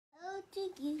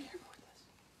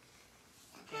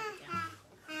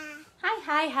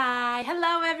Hi.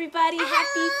 Hello, everybody.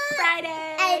 Happy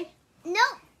Friday.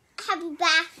 Happy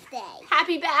Bath Day.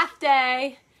 Happy Bath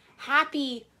Day.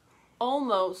 Happy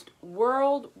almost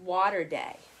World Water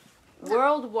Day.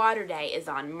 World Water Day is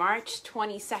on March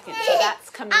 22nd, so that's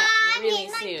coming up really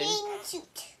soon.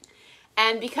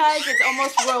 And because it's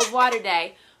almost World Water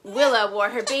Day, Willow wore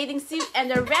her bathing suit, and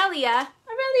Aurelia,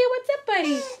 what's up,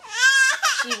 buddy?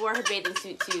 She wore her bathing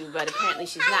suit too, but apparently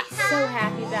she's not so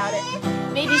happy about it.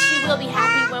 Maybe she will be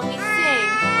happy when we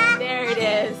sing. There it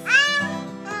is. Hi.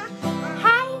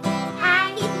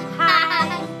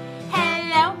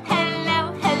 Hello.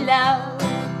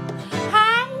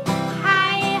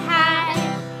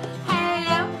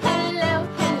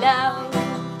 Hello.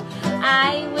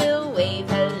 I will wave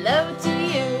hello to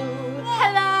you.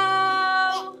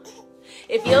 Hello.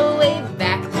 If you'll wave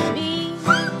back to me.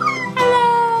 Hello.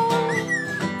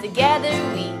 Together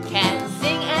we can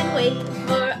sing and wait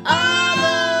for all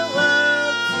the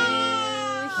world to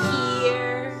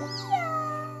hear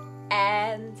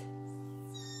and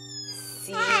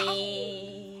see. Hi.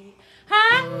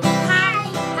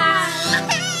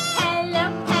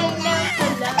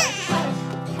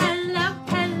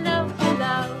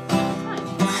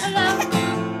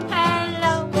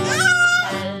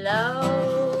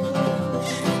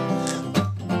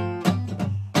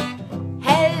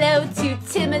 Hello to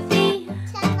Timothy.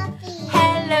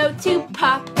 Hello to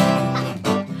Pop.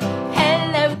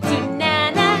 Hello to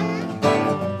Nana.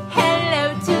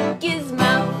 Hello to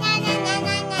Gizmo.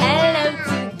 Hello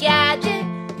to Gadget.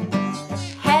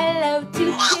 Hello to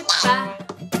Pippa.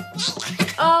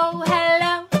 Oh,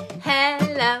 hello.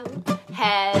 Hello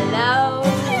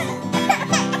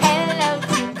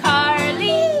to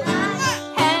Carly.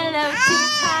 Hello to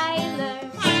Tyler.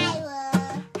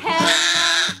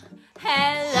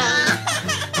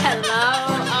 Hello.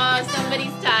 Oh,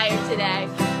 somebody's tired today.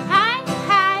 Hi.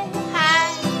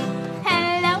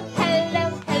 Hello.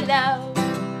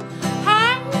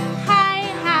 Hi.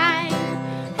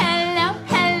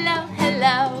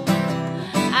 Hello.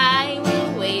 I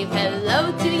will wave hello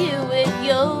to you if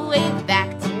you'll wave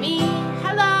back to me.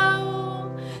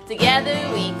 Hello. Together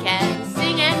we can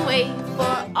sing and wait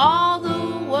for all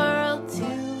the world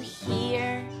to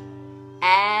hear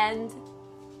and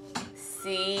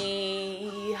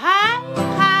see. Hi.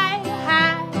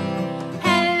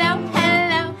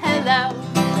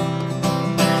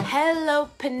 Hello,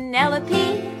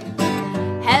 Penelope.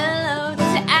 Hello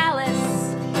to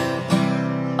Alice.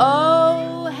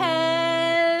 Oh,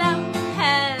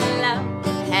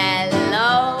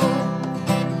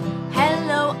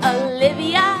 hello,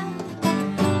 Olivia.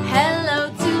 Hello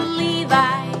to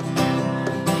Levi.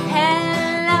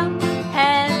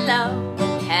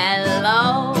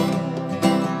 Hello.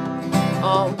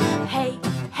 Oh, hey,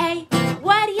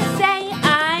 what do you say?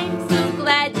 I'm so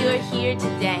glad you're here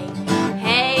today.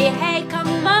 Hey, come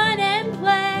on and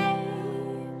play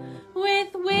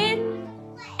with Win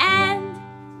and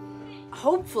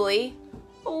hopefully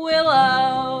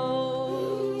Willow.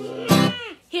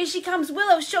 Here she comes,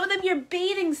 Willow. Show them your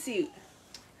bathing suit.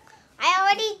 I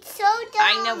already showed them.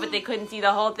 I know, but they couldn't see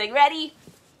the whole thing. Ready?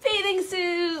 Bathing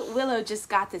suit. Willow just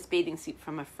got this bathing suit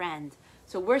from a friend.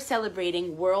 So we're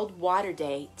celebrating World Water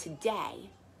Day today.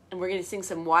 And we're going to sing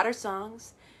some water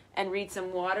songs and read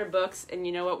some water books. And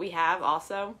you know what we have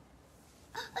also?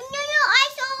 No, I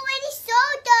already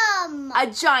showed them. A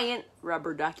giant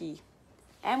rubber ducky.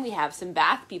 And we have some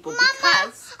bath people Mama,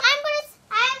 because... I'm going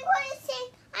to sing.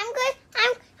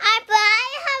 But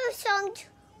I have a song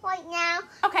right now.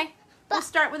 Okay, we'll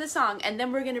start with a song. And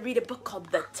then we're going to read a book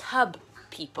called The Tub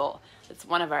People. It's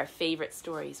one of our favorite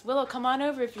stories. Willow, come on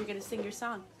over if you're going to sing your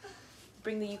song.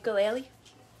 Bring the ukulele.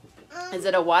 Is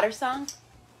it a water song?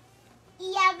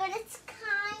 Yeah, but it's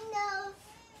kind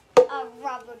of a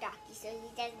rubber ducky, so he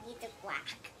doesn't need to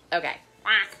quack. Okay.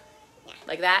 Quack. Yeah.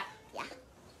 Like that? Yeah.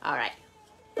 All right.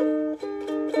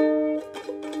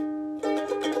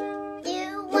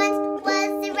 There once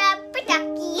was a rubber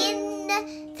ducky in the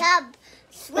tub,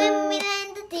 swimming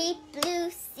in the deep blue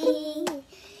sea.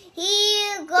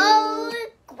 He'll go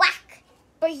quack,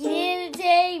 but he didn't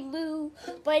say moo.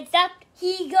 But up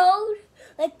he goes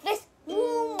like this,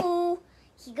 moo moo.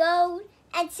 He goes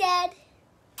and said,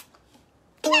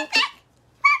 quack, quack,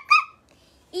 quack, quack.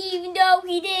 Even though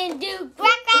he didn't do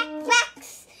quack, quack,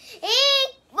 quacks. He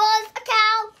was a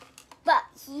cow, but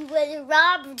he was a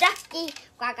rubber ducky.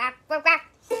 Quack, quack, quack, quack.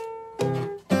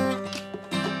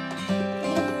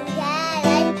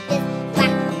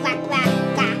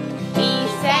 He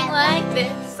sang like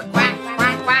this. Quack,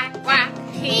 quack, quack, quack.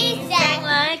 He sang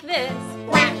like this.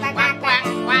 Quack, quack, quack, quack.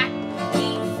 Quack. He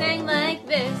sang like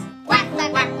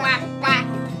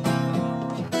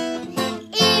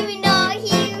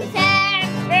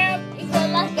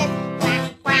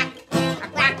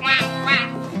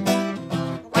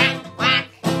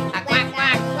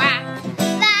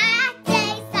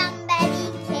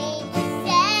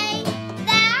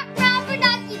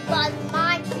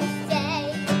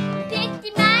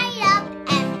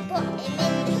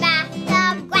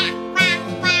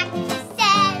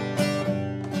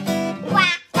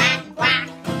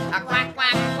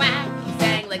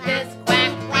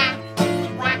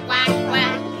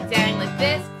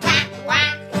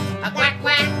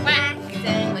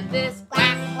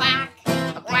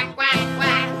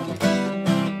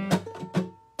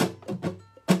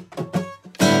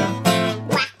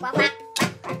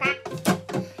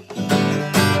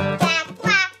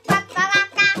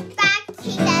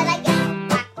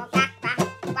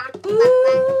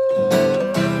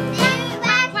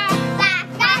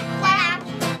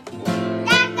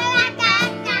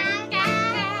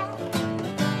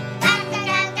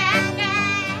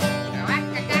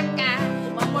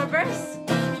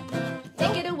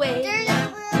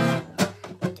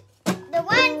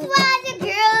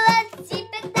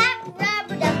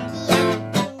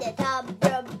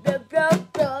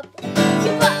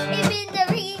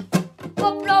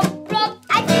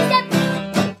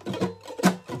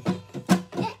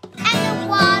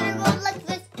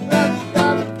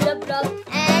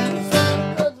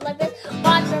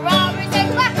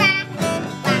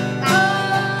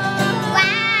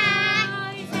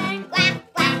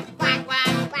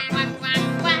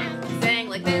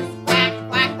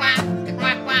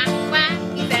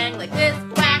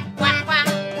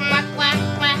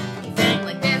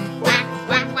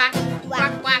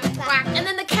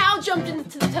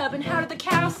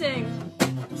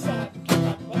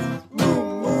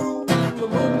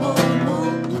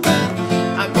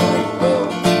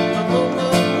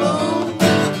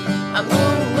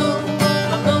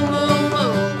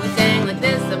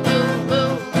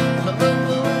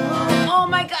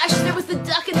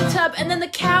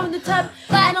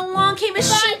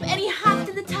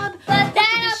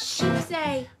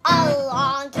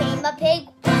Along came a pig,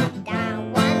 went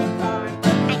down one farm,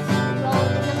 and he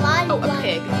rolled in the mud. Oh, a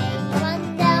pig.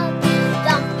 One down,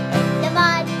 dumped in the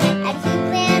mud, and he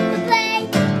ran to play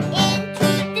into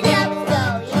the tub. So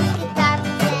you could have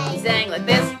He sang like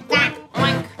this. Oink,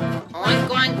 oink, oink,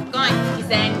 oink, oink. He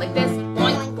sang like this.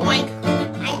 Oink, oink.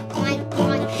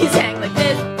 He sang like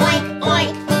this. Oink,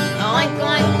 oink, oink,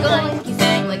 oink, oink. He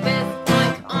sang like this.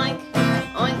 Oink, oink,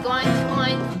 oink, oink,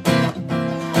 oink.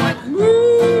 Oink,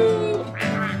 moo.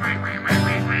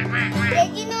 Did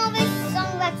you know this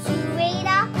song that you made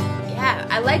up? Yeah,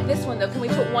 I like this one though. Can we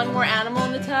put one more animal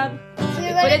in the tub? We're put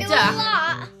gonna a do duck. a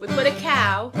lot. We put a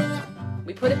cow.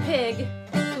 We put a pig.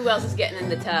 Who else is getting in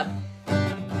the tub?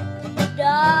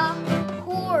 The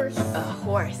horse. A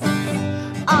horse.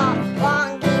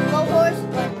 Along came a horse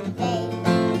one day.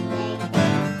 They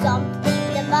jumped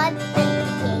in the mud and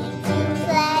came to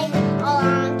play.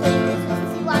 Along came the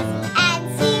Swissy Wossy and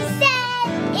she said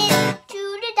into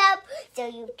the tub so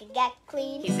you can get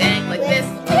clean. He sang like this.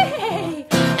 Hey!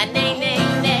 And nay, nay,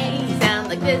 nay. He sounds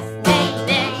like this. Nay,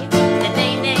 nay. And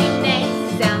nay, nay, nay.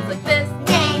 He sounds like this.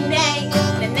 Nay, nay.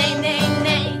 And nay, nay,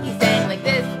 nay. He sang like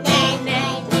this. Nay,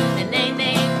 nay. And nay,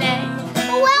 nay, nay.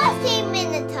 Who else came in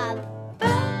the tub?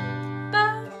 Ba, ba,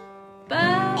 ba.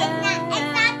 It's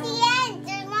not the end.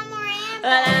 There's one more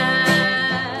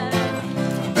animal.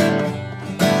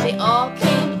 They all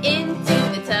came into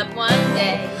the tub one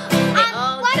day. They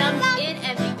all what jumped about- in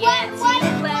and began to What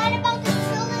play. about the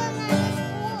children in the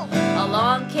school?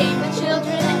 Along came the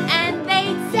children and they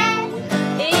said,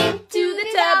 into the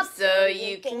tub so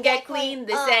you can get clean.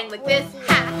 They sang like this,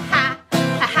 ha ha, ha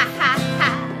ha ha ha.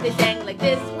 They sang like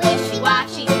this,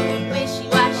 wishy-washy,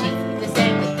 wishy-washy. They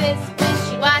sang like this,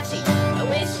 wishy-washy, a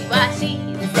wishy-washy.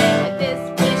 They sang like this,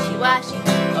 wishy-washy,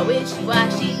 a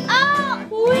wishy-washy. Oh,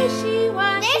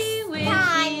 Wishy-washy, this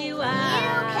time you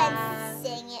wishy-washy. can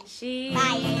sing it She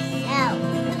by yourself.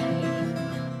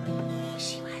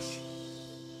 wishy-washy.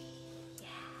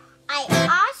 I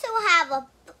also have a.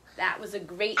 That was a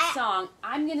great song.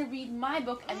 I'm going to read my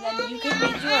book and then you can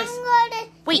read yours. I'm gonna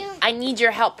Wait, do- I need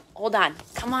your help. Hold on.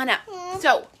 Come on up.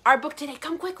 So, our book today,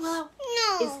 come quick, Willow,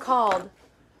 No. is called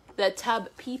The Tub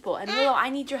People. And Willow, I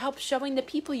need your help showing the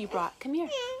people you brought. Come here.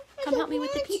 Come help me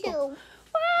with the people.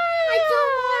 I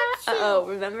don't want to. Uh-oh,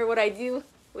 remember what I do?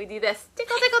 We do this.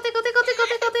 Tickle, tickle, tickle, tickle, tickle,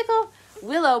 tickle, tickle.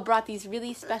 Willow brought these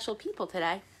really special people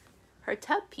today. Her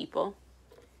tub people.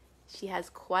 She has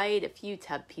quite a few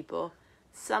tub people.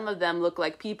 Some of them look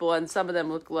like people and some of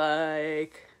them look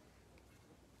like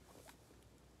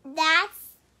That's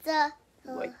the.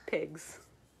 pigs.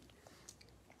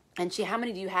 And how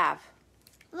many do you have?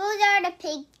 Those are the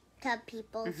pig tub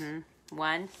people.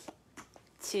 1,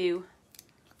 2,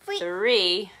 Three.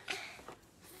 3,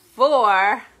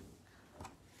 4,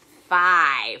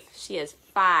 5. She has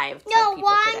 5 tub No, people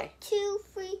 1, today. 2,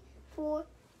 3, 4,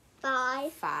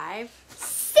 5, 5,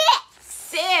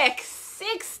 6.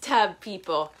 6 tub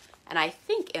people. And I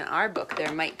think in our book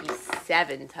there might be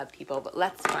 7 tub people, but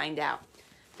let's find out.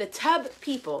 The Tub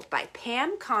People by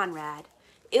Pam Conrad.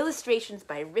 Illustrations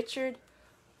by Richard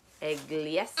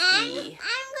Eglieski. I'm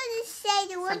going to say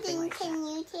the word Something and like can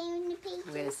you take the picture?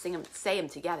 We're going to say them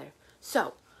together.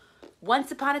 So,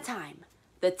 once upon a time,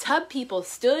 the Tub People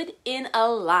stood in a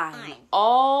line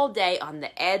all day on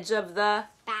the edge of the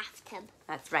Bathtub.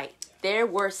 That's right. There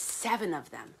were 7 of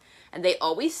them, and they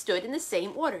always stood in the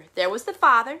same order. There was the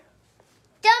father,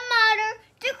 The mother,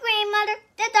 the grandmother,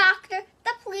 the doctor,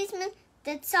 the policeman,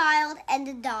 the child, and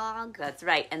the dog. that's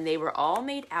right, and they were all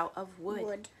made out of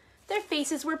wood. Their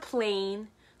faces were plain.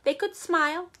 They could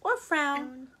smile or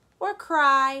frown or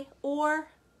cry or...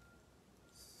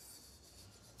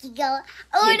 Giggle.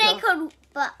 Or Giggle. they could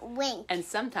wink. And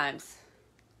sometimes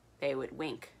they would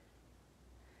wink.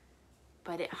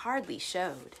 But it hardly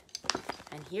showed.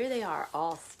 And here they are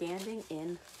all standing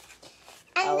in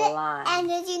a line. And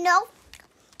did you know?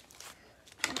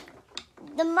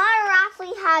 The mother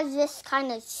actually has this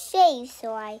kind of shape,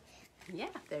 so Yeah,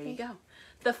 there you go.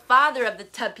 The father of the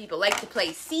Tub People liked to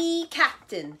play sea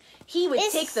captain. He would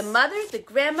take the mother, the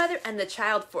grandmother, and the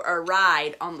child for a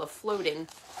ride on the floating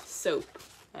soap.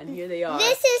 And here they are.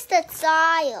 This is the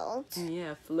child.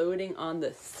 Yeah, floating on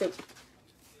the soap.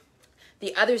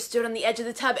 The others stood on the edge of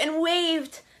the tub and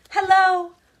waved,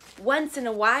 hello. Once in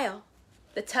a while,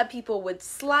 the Tub People would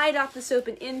slide off the soap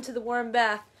and into the warm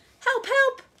bath. Help,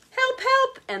 help, help,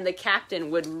 help. And the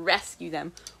captain would rescue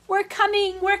them. We're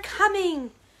coming, we're coming.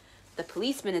 The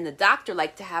policeman and the doctor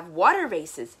liked to have water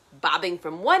races, bobbing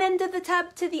from one end of the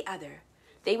tub to the other.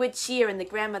 They would cheer and the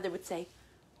grandmother would say,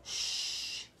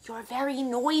 shh, you're very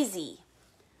noisy.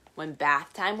 When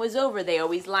bath time was over, they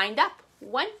always lined up.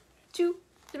 1, 2,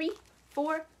 3,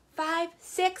 4, 5,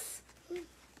 6,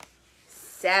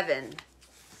 7.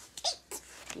 8.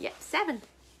 Yep, 7.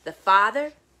 The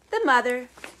father, the mother,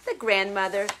 the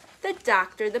grandmother, the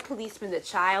doctor, the policeman, the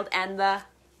child, and the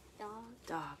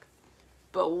dog.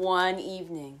 But one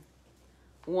evening,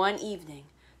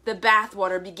 the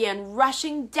bathwater began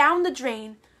rushing down the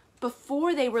drain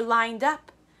before they were lined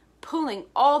up, pulling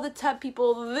all the tub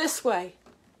people this way,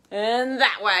 and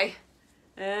that way,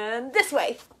 and this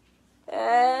way,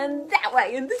 and that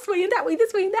way, and this way, and that way,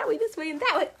 this way, and that way, this way, and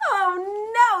that way.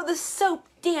 Oh no! The soap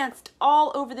danced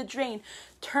all over the drain,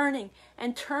 turning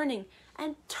and turning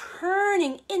and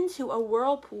turning into a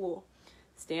whirlpool.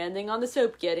 Standing on the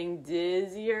soap, getting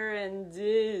dizzier and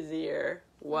dizzier,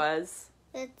 was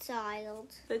the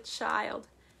child. The child.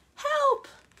 Help!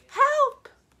 Help!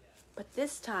 But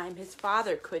this time his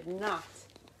father could not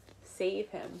save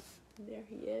him. There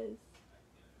he is.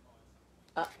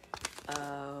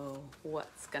 Uh-oh.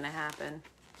 What's gonna happen?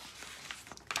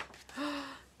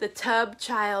 The tub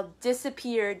child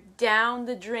disappeared down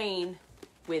the drain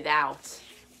without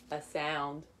a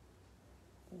sound.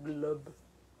 Glub.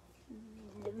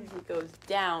 He goes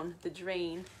down the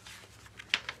drain.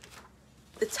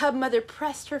 The tub mother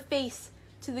pressed her face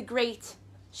to the grate.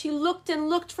 She looked and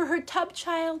looked for her tub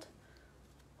child.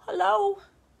 Hello?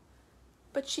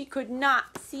 But she could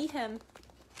not see him.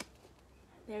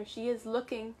 There she is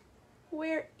looking.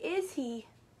 Where is he?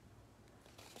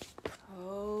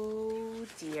 Oh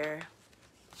dear.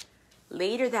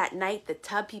 Later that night, the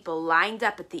tub people lined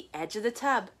up at the edge of the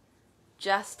tub.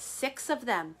 Just 6 of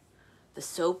them. The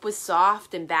soap was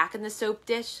soft and back in the soap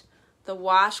dish, the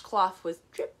washcloth was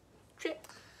drip, drip,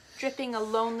 dripping a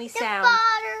lonely sound.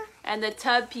 Father. And the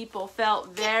tub people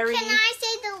felt very... Can I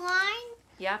say the line?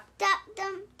 Yep.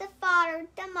 The father,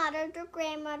 the mother, the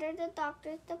grandmother, the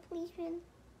doctor, the policeman,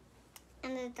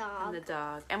 and the dog. And the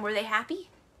dog. And were they happy?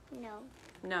 No.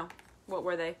 No. What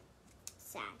were they?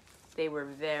 Sad. They were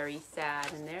very sad.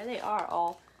 And there they are,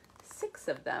 all 6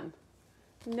 of them.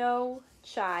 No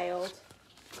child.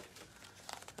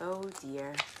 Oh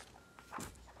dear.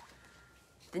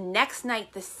 The next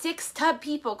night, the 6 tub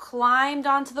people climbed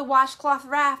onto the washcloth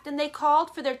raft and they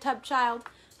called for their tub child.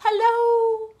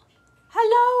 Hello!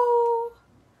 Hello!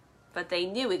 But they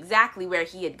knew exactly where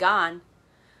he had gone.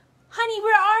 Honey,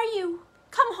 where are you?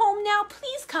 Come home now,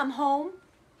 please come home.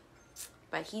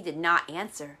 But he did not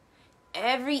answer.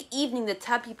 Every evening the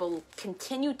tub people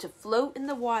continued to float in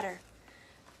the water.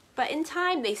 But in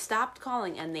time, they stopped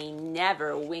calling and they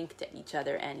never winked at each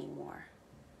other anymore.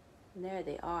 And there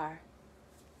they are,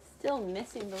 still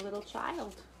missing the little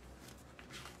child.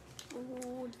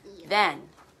 Oh dear. Then,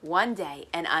 one day,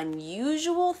 an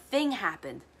unusual thing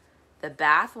happened. The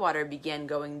bathwater began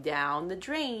going down the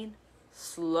drain,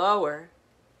 slower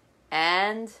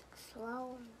and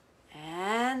Slower.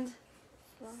 and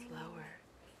slower.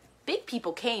 Big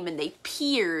people came and they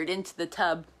peered into the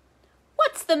tub.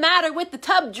 What's the matter with the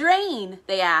tub drain?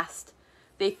 They asked.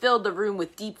 They filled the room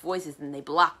with deep voices and they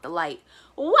blocked the light.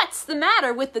 What's the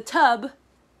matter with the tub?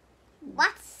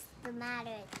 What's the matter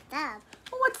with the tub?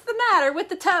 What's the matter with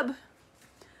the tub?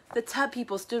 The tub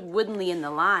people stood woodenly in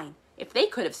the line. If they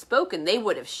could have spoken, they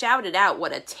would have shouted out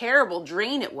what a terrible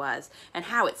drain it was and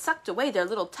how it sucked away their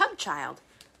little tub child.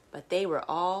 But they were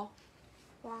all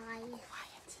quiet.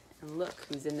 And look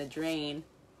who's in the drain.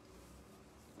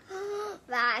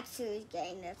 That's who's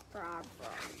getting this problem.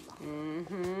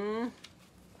 Mm-hmm.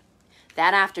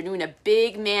 That afternoon, a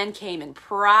big man came and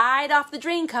pried off the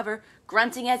drain cover,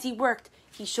 grunting as he worked.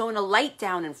 He shone a light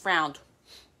down and frowned.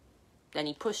 Then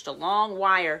he pushed a long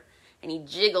wire and he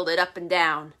jiggled it up and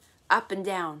down, up and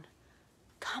down.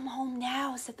 Come home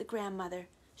now, said the grandmother.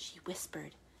 She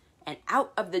whispered. And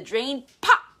out of the drain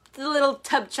popped the little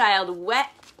tub child, wet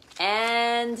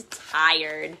and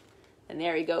tired. And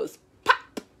there he goes,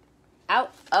 pop,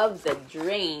 out of the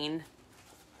drain.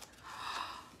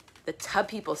 The tub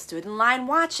people stood in line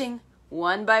watching.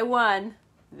 One by one,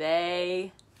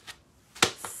 they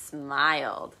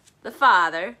smiled. The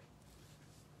father,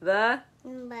 the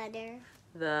Mother,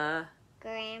 the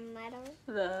grandmother,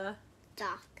 the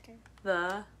doctor,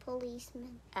 the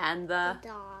policeman, and the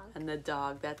dog. and the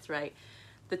dog, that's right.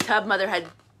 The tub mother had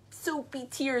soapy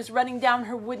tears running down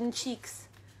her wooden cheeks.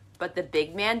 But the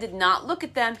big man did not look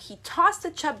at them. He tossed the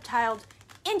tub child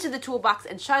into the toolbox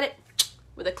and shut it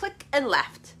with a click and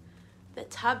left. The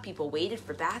tub people waited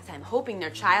for bath time, hoping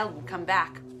their child would come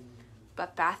back.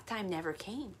 But bath time never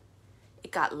came.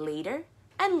 It got later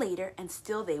and later, and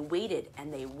still they waited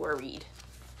and they worried.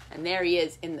 And there he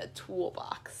is in the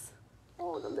toolbox.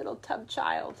 Oh, the little tub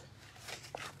child.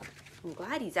 I'm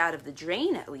glad he's out of the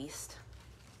drain at least.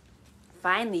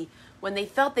 Finally, When they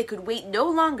felt they could wait no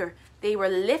longer, they were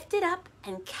lifted up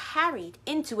and carried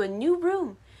into a new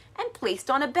room and placed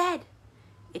on a bed.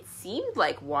 It seemed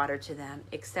like water to them,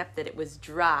 except that it was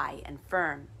dry and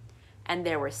firm. And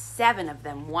there were 7 of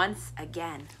them once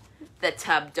again. The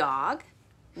tub dog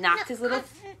knocked his little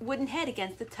wooden head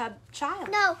against the tub child.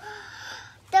 No,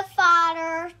 the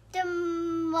father, the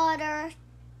mother,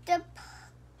 the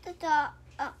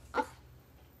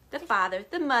father,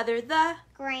 the mother, the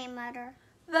grandmother,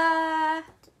 the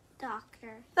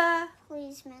doctor, the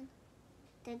policeman,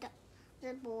 the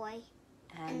boy,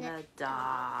 and the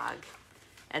dog.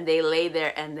 And they lay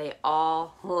there and they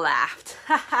all laughed.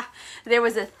 There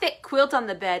was a thick quilt on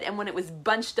the bed, and when it was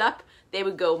bunched up, they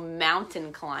would go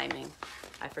mountain climbing.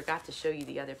 I forgot to show you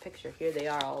the other picture. Here they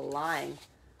are all lying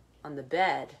on the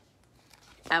bed.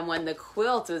 And when the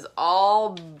quilt was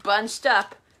all bunched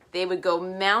up, they would go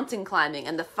mountain climbing,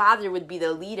 and the father would be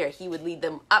the leader. He would lead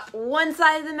them up one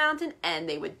side of the mountain, and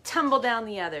they would tumble down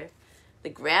the other. The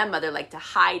grandmother liked to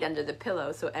hide under the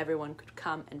pillow so everyone could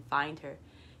come and find her.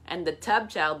 And the tub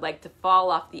child liked to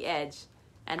fall off the edge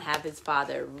and have his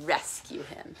father rescue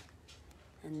him.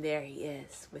 And there he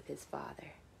is with his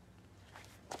father,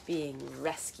 being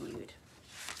rescued.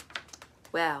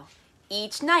 Well,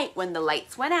 each night when the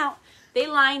lights went out, they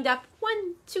lined up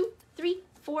 1, 2, 3,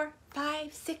 4,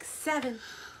 5, 6, 7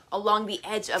 along the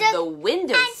edge of the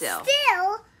windowsill. And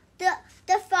still,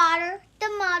 the father, the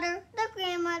mother, the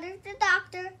grandmother, the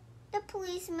doctor, the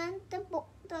policeman, the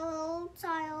little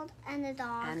child, and the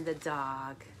dog. And the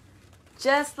dog.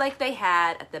 Just like they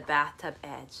had at the bathtub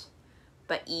edge.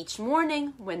 But each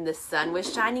morning, when the sun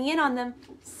was shining in on them,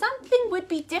 something would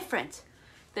be different.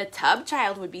 The tub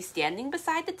child would be standing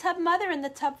beside the tub mother and the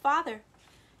tub father.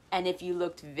 And if you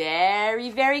looked very,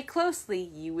 very closely,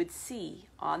 you would see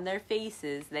on their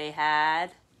faces they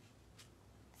had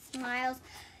smiles.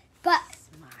 But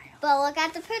look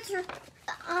at the picture.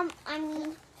 I'm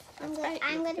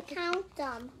going to count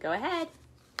them. Go ahead.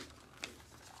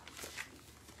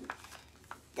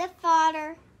 The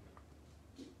father,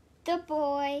 the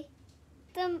boy,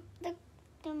 the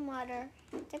mother,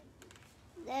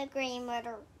 the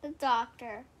grandmother, the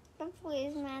doctor, the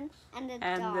policeman, and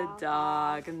the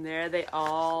dog. And there they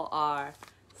all are,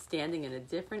 standing in a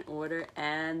different order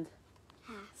and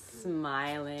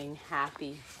smiling,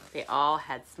 happy. They all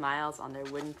had smiles on their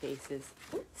wooden faces.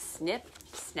 Snip,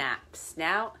 snap,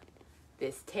 snout.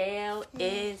 This tail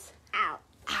is out.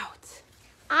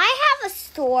 I have a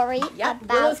story about...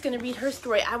 Willow's going to read her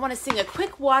story. I want to sing a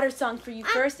quick water song for you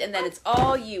first, and then it's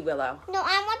all you, Willow. No,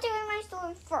 I want to read my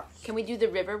story first. Can we do the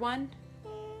river one?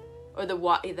 Or the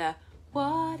water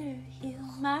heal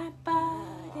my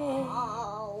body?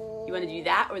 You want to do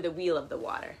that or the wheel of the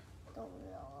water?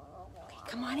 Okay,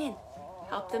 come on in.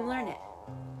 Help them learn it.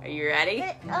 Are you ready?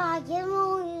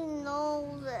 Gizmo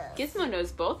knows this. Gizmo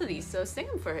knows both of these, so sing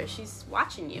them for her. She's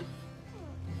watching you.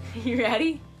 You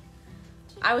ready?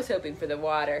 I was hoping for the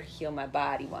water heal my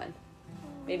body one.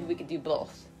 Maybe we could do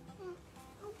both.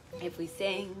 If we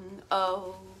sing,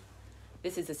 oh.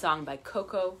 This is a song by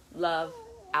Coco, Love,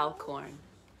 Alcorn.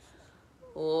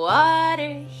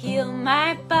 Water heal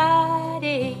my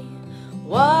body,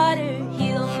 water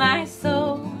heal my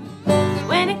soul.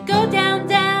 When it go down,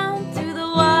 down to the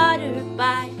water,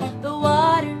 by the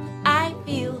water I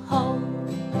feel whole.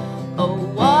 Oh,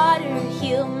 water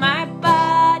heal my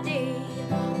body,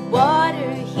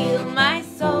 water heal my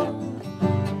soul.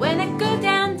 When it go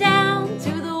down, down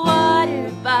to the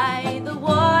water, by the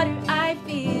water I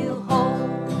feel whole.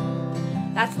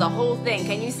 That's the whole thing.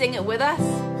 Can you sing it with us?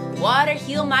 Water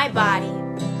heal my body,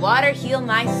 water heal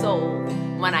my soul.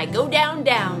 When I go down,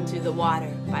 down to the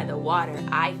water, by the water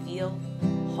I feel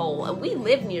whole. And we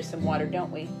live near some water,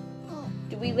 don't we?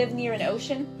 Do we live near an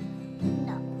ocean?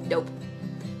 No. Nope.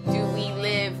 Do we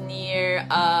live near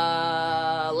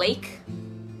a lake?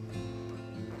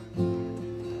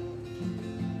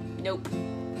 Nope.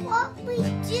 What we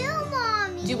do,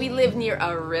 Mommy? Do we live near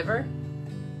a river?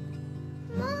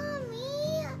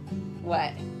 Mommy.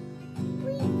 What?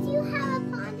 We do have a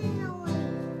pond and a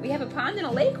lake. We have a pond and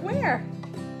a lake? Where?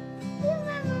 You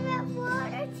remember that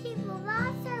water table?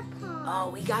 That's our pond. Oh,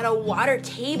 we got a water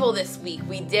table this week.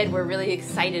 We did. We're really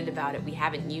excited about it. We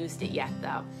haven't used it yet,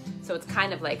 though. So it's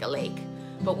kind of like a lake.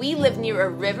 But we live near a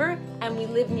river, and we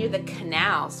live near the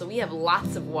canal. So we have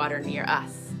lots of water near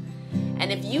us.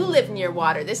 And if you live near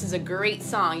water, this is a great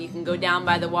song. You can go down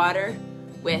by the water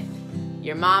with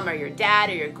your mom or your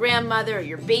dad or your grandmother or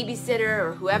your babysitter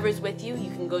or whoever's with you. You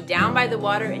can go down by the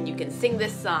water and you can sing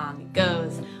this song. It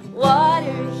goes,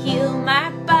 water heal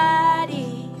my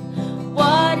body,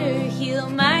 water heal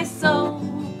my soul.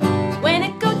 When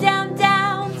it go down,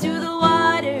 down to the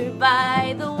water by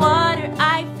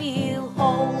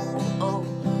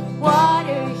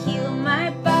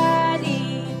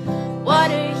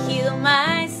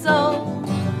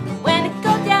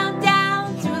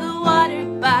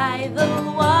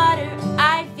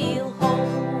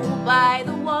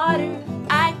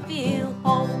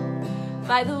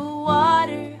By the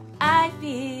water I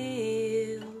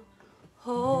feel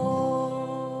whole.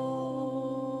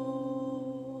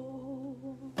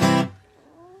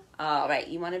 All right,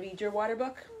 you want to read your water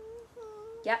book?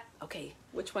 Yep. Okay.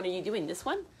 Which one are you doing? This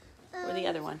one or the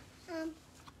other one?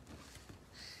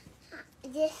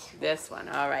 This one.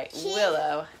 All right.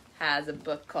 Willow has a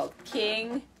book called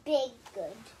King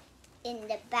Bidgood in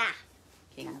the bath.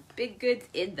 King Bidgood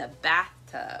in the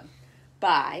Bathtub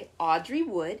by Audrey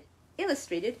Wood,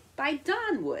 illustrated by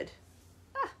Don Wood.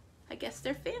 Ah, I guess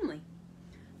they're family.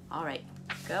 All right,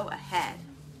 go ahead.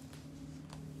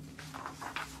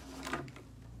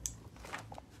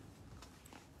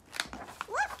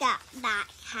 Look at that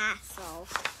castle.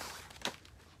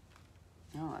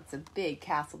 Oh, it's a big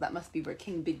castle. That must be where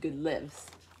King Bidgood lives.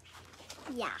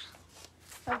 Yeah.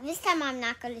 But this time I'm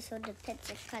not going to show the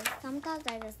pictures because sometimes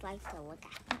I just like to look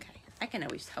at them. Okay, I can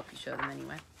always help you show them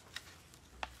anyway.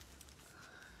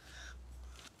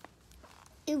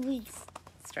 It was...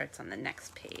 Starts on the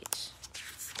next page.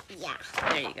 Yeah.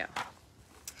 There you go.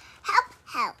 Help,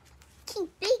 help. King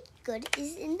Bidgood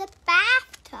is in the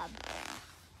bathtub.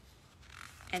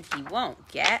 And he won't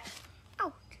get...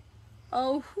 Out.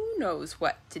 Oh, who knows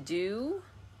what to do?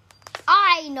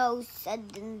 I know, said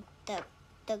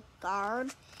the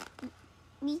guard.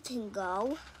 We can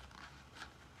go.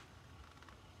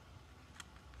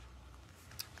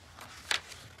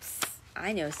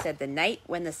 I know, said the knight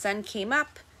when the sun came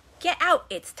up. Get out,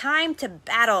 it's time to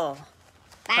battle.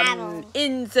 Battle. Come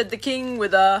in, said the king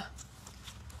with a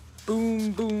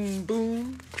boom, boom,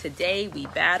 boom. Today we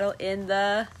battle in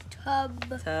the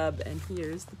Tub. and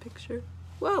here's the picture.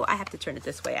 Whoa, I have to turn it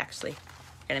this way, actually.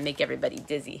 Gonna make everybody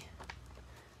dizzy.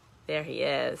 There he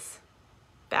is,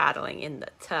 battling in the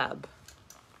tub.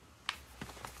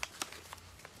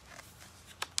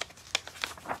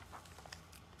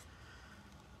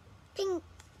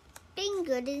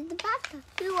 Bidgood in the bathtub.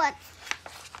 Who wants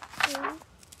to?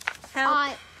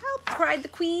 Help, help, cried the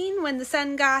queen when the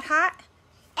sun got hot.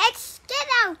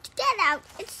 Get out.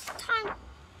 It's time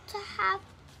to have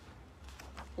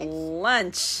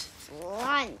Lunch.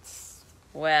 lunch.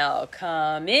 Well,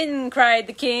 come in, cried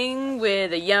the king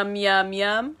with a yum, yum,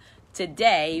 yum.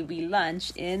 Today we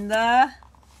lunch in the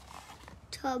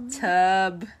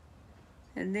tub.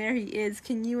 And there he is.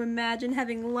 Can you imagine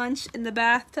having lunch in the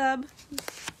bathtub?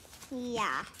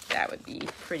 Yeah. That would be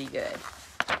pretty good.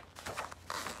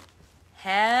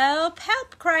 Help,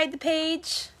 help, cried the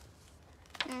page.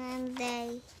 And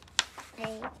they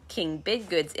King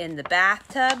Bidgood's in the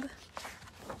bathtub.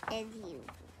 and you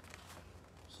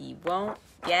He won't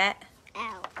get...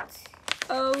 out.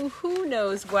 Oh, who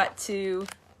knows what to...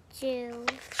 Do.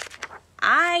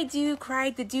 I do,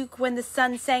 cried the duke when the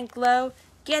sun sank low.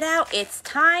 Get out, it's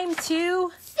time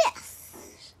to... Fish.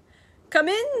 Come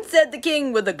in, said the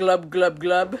king with a glub, glub,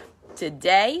 glub.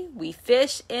 Today we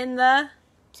fish in the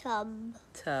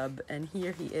Tub. and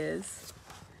here he is.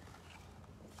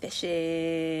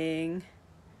 Fishing.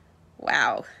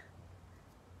 Wow.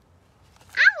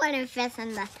 I wouldn't fish in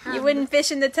the tub. You wouldn't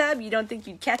fish in the tub? You don't think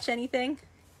you'd catch anything?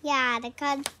 Yeah,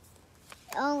 because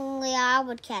only I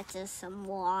would catch is some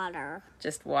water.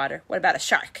 Just water. What about a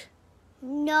shark?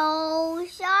 No,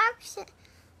 sharks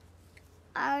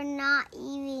are not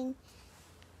even...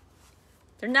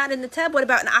 They're not in the tub. What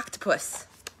about an octopus?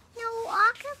 No,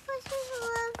 octopuses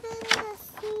live in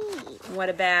the sea. What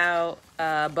about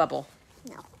a bubble?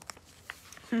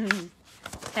 No.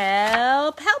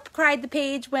 Help, help, cried the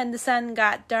page when the sun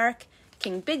got dark.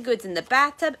 King Bidgood's in the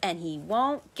bathtub and he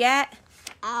won't get...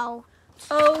 Out.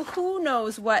 Oh, who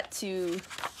knows what to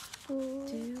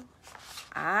do?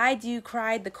 I do,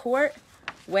 cried the court.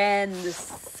 When the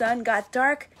sun got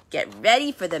dark, get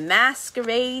ready for the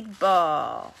masquerade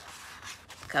ball.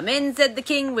 Come in, said the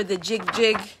king with a jig,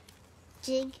 jig.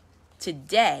 Jig.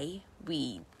 Today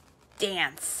we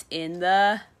dance in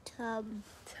the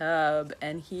Tub.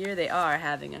 and here they are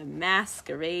having a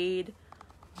masquerade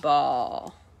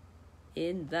ball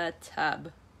in the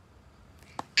tub.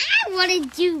 I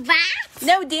wouldn't do that.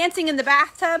 No dancing in the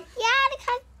bathtub? Yeah,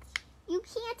 because you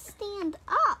can't stand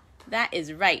up. That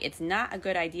is right. It's not a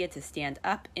good idea to stand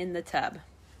up in the tub.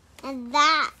 And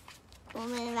that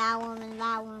woman, that woman,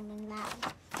 that woman,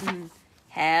 that woman.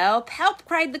 Help, help,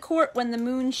 cried the court when the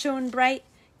moon shone bright.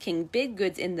 King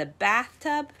Bidgood's in the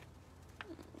bathtub,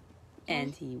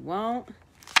 and he won't.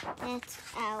 It's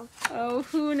out. Oh,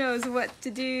 who knows what to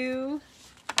do?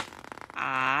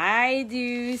 I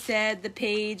do, said the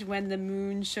page when the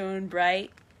moon shone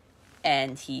bright,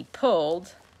 and he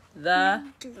pulled the...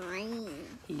 Drain.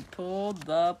 He pulled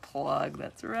the plug.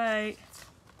 That's right.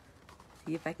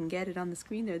 See if I can get it on the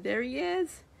screen there. There he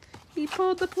is. He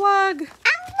pulled the plug. And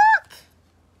look!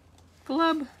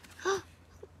 Glub.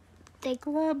 The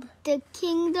Glub. The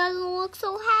king doesn't look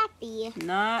so happy.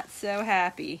 Not so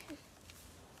happy.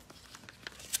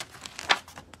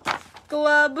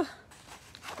 Glub.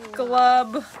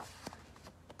 Glub.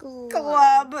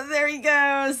 Glub. There he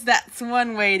goes. That's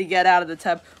one way to get out of the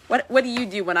tub. What do you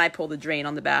do when I pull the drain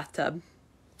on the bathtub?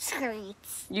 Screech.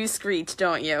 You screech,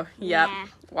 don't you? Yep. Yeah.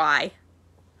 Why?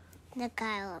 The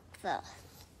guy look first.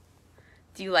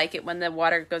 Do you like it when the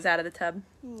water goes out of the tub?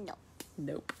 No.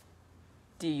 Nope.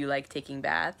 Do you like taking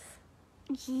baths?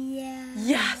 Yeah.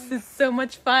 Yes, it's so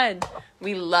much fun.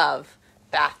 We love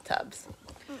bathtubs.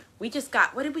 We just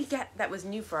got, what did we get that was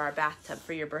new for our bathtub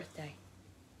for your birthday?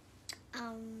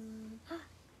 From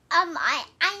Aunt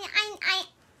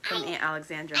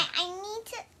Alexandra. I need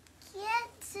to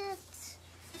get it.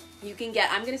 You can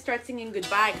get, I'm going to start singing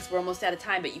goodbye because we're almost out of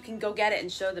time, but you can go get it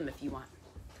and show them if you want.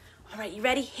 All right, you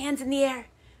ready? Hands in the air.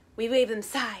 We wave them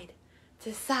side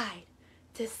to side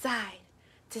to side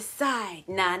to side.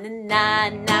 Na na na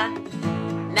na.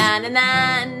 Na na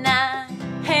na na.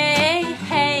 Hey,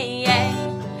 hey, hey.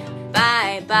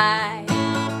 Bye bye.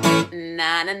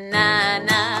 Na na na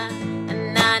na.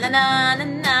 Na na na na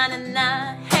na na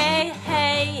na. Hey,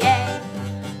 hey, hey.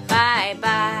 Bye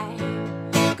bye.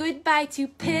 Goodbye to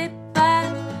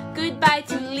Pippa. Goodbye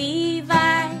to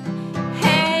Levi.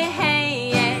 Hey,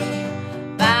 hey, hey.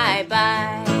 Bye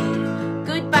bye.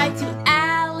 Goodbye to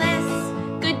Alice.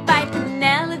 Goodbye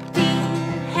Penelope.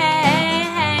 Hey,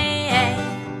 hey, hey.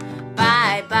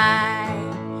 Bye bye.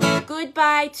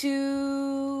 Goodbye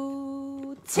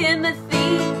to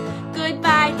Timothy.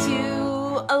 Goodbye to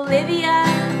Olivia.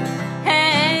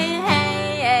 Hey,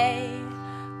 hey, hey.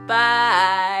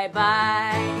 Bye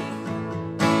bye.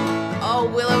 Oh,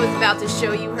 Willow is about to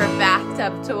show you her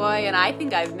bathtub toy, and I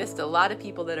think I've missed a lot of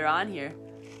people that are on here.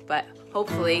 But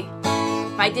hopefully,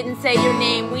 if I didn't say your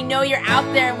name, we know you're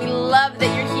out there, and we love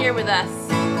that you're here with us.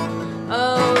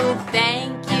 Oh,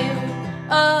 thank you.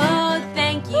 Oh,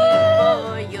 thank you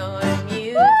for your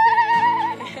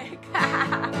music.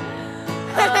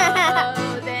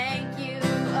 Oh, thank you.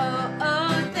 Oh,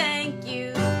 oh, thank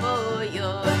you for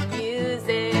your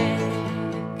music.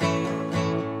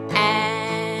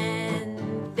 And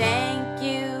thank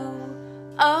you.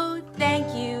 Oh,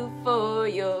 thank you for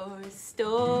your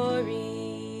stories.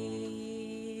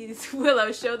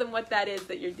 Willow, show them what that is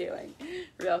that you're doing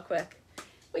real quick.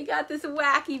 We got this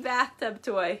wacky bathtub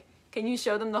toy. Can you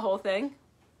show them the whole thing?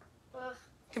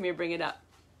 Come here, bring it up.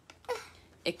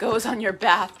 It goes on your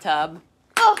bathtub.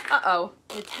 Oh, uh-oh.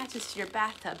 It attaches to your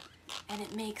bathtub, and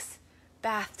it makes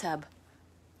bathtub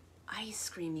ice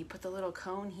cream. You put the little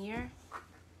cone here,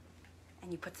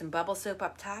 and you put some bubble soap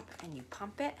up top, and you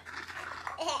pump it,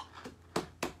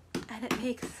 and it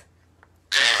makes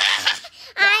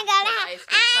I'm ice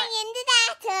cream. in the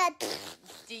bathtub.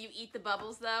 Do you eat the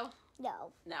bubbles, though?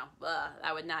 No. No,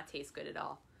 that would not taste good at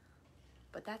all.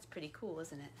 But that's pretty cool,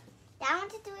 isn't it? I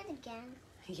want to do it again.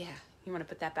 Yeah, you want to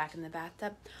put that back in the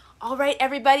bathtub? All right,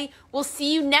 everybody, we'll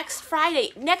see you next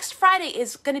Friday. Next Friday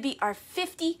is going to be our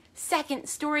 52nd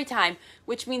story time,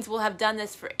 which means we'll have done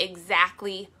this for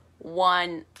exactly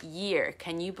 1 year.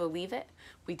 Can you believe it?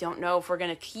 We don't know if we're going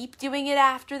to keep doing it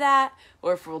after that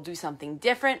or if we'll do something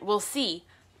different. We'll see.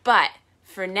 But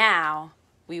for now,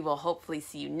 we will hopefully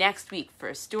see you next week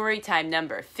for story time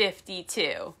number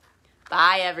 52.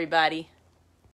 Bye, everybody.